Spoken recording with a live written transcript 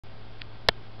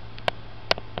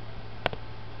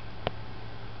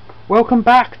Welcome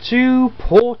back to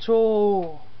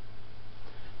Portal.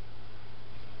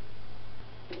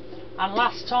 And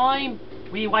last time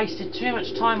we wasted too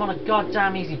much time on a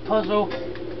goddamn easy puzzle,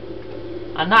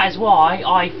 and that is why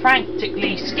I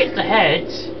frantically skipped ahead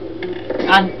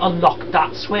and unlocked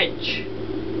that switch.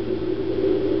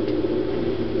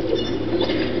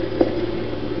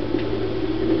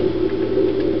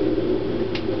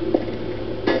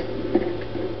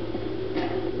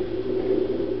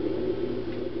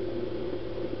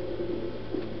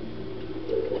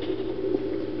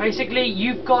 Basically,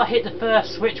 you've got to hit the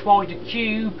first switch while the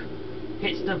cube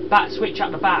hits the back switch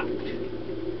at the back.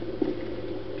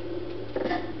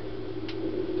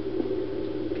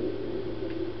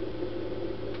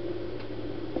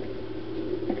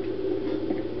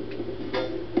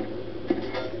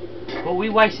 But we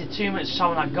wasted too much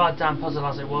time on that goddamn puzzle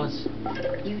as it was.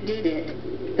 You did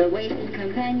it. The weighted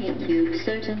companion cube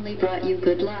certainly brought you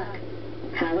good luck.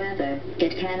 However,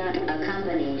 it cannot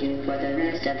accompany you for the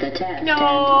rest of the test No! and,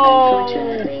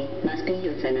 unfortunately, must be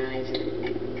euthanized.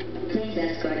 Please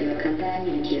escort your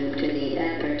companion cube to the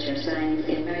Aperture Science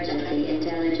Emergency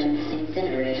Intelligence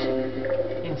Incinerator.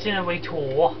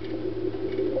 Incinerator.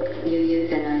 You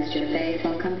euthanized your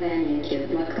faithful companion cube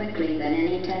more quickly than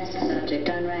any test subject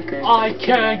on record. I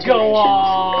can't go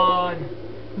on!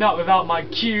 Not without my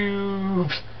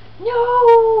cube!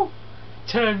 No!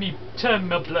 Turn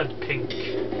my blood pink.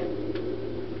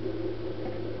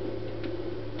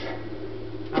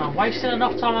 And I'm wasting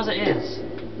enough time as it is.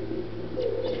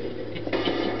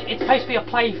 It's supposed to be a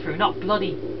playthrough, not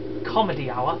bloody comedy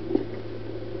hour.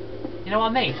 You know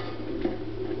what I mean?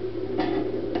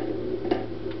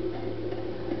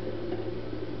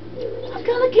 I've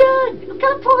got a gun! I've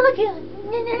got a portal gun!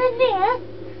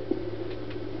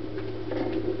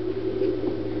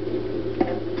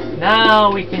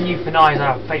 Now we can euthanize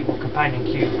our faithful companion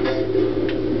cube.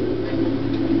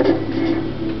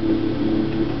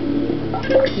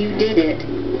 You did it.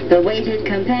 The weighted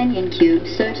companion cube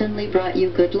certainly brought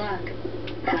you good luck.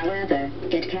 However,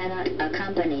 it cannot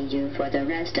accompany you for the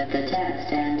rest of the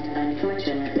test and,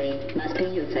 unfortunately, must be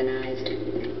euthanized.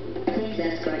 Please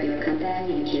escort your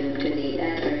companion cube to the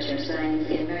Aperture Science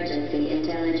Emergency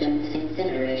Intelligence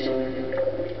Incinerator.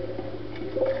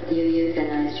 You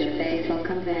euthanized your faithful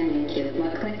companion cube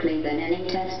more quickly than any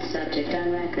test subject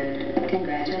on record.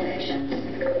 Congratulations.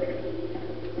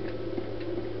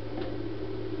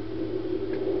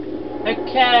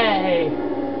 Okay.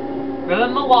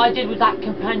 Remember what I did with that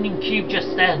companion cube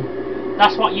just then?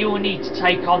 That's what you will need to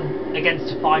take on against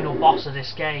the final boss of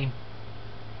this game.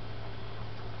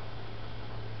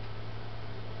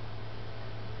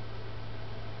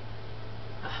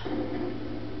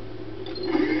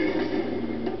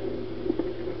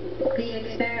 The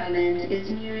experiment is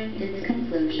nearing its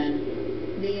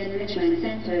conclusion. The Enrichment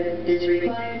Center is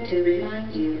required to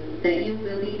remind you that you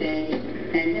will be baked,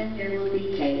 and then there will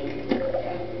be cake.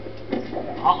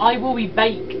 I will be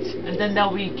baked, and then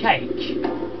there'll be cake.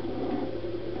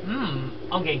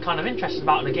 I'm getting kind of interested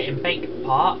about the getting baked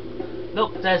part.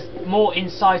 Look, there's more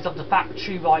insides of the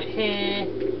factory right here.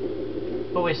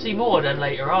 But we'll see more of them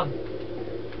later on.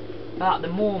 But at the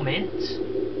moment...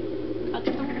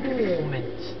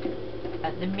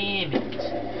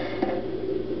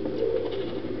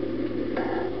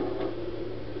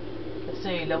 Let's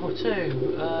see, level 2.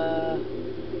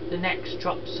 The next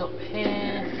drops up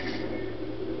here.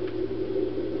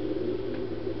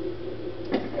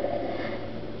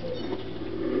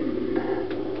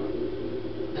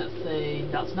 Let's see,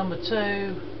 that's number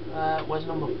 2. Where's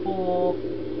number 4?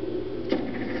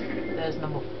 There's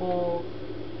number 4.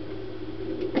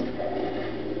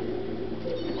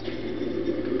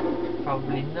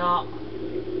 Probably not.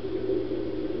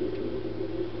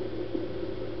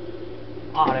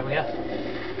 Ah, there we go.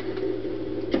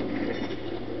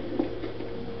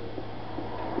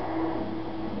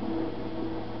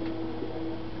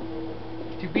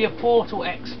 To be a portal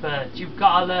expert, you've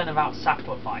got to learn about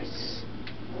sacrifice.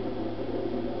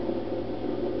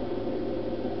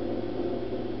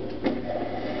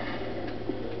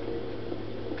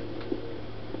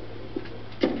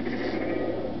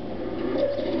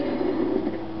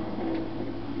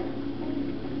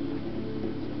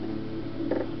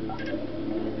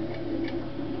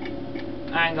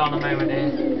 Hang on a moment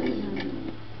here.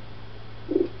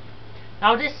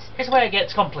 Now this is where it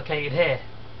gets complicated here.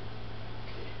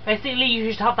 Basically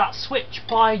you should have that switch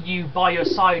by your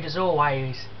side as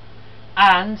always.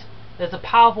 And there's a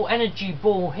powerful energy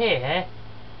ball here,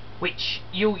 which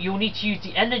you'll need to use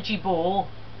the energy ball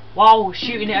while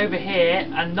shooting it over here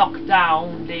and knock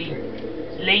down the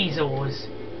lasers.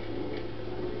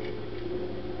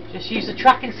 Just use the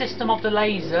tracking system of the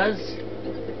lasers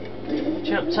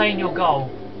to obtain your goal.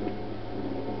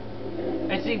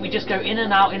 Basically, we just go in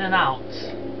and out, in and out.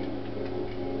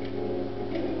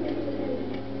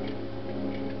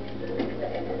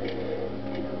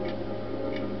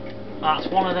 That's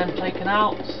one of them taken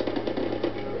out.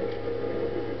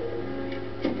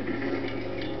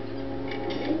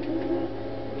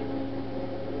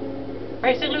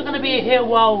 Basically, we're going to be here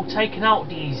while taking out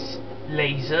these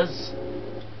lasers.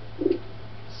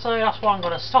 So that's why I'm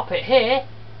going to stop it here.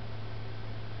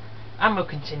 And we'll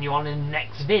continue on in the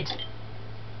next vid.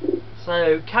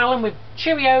 So, Callum with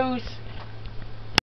Cheerios.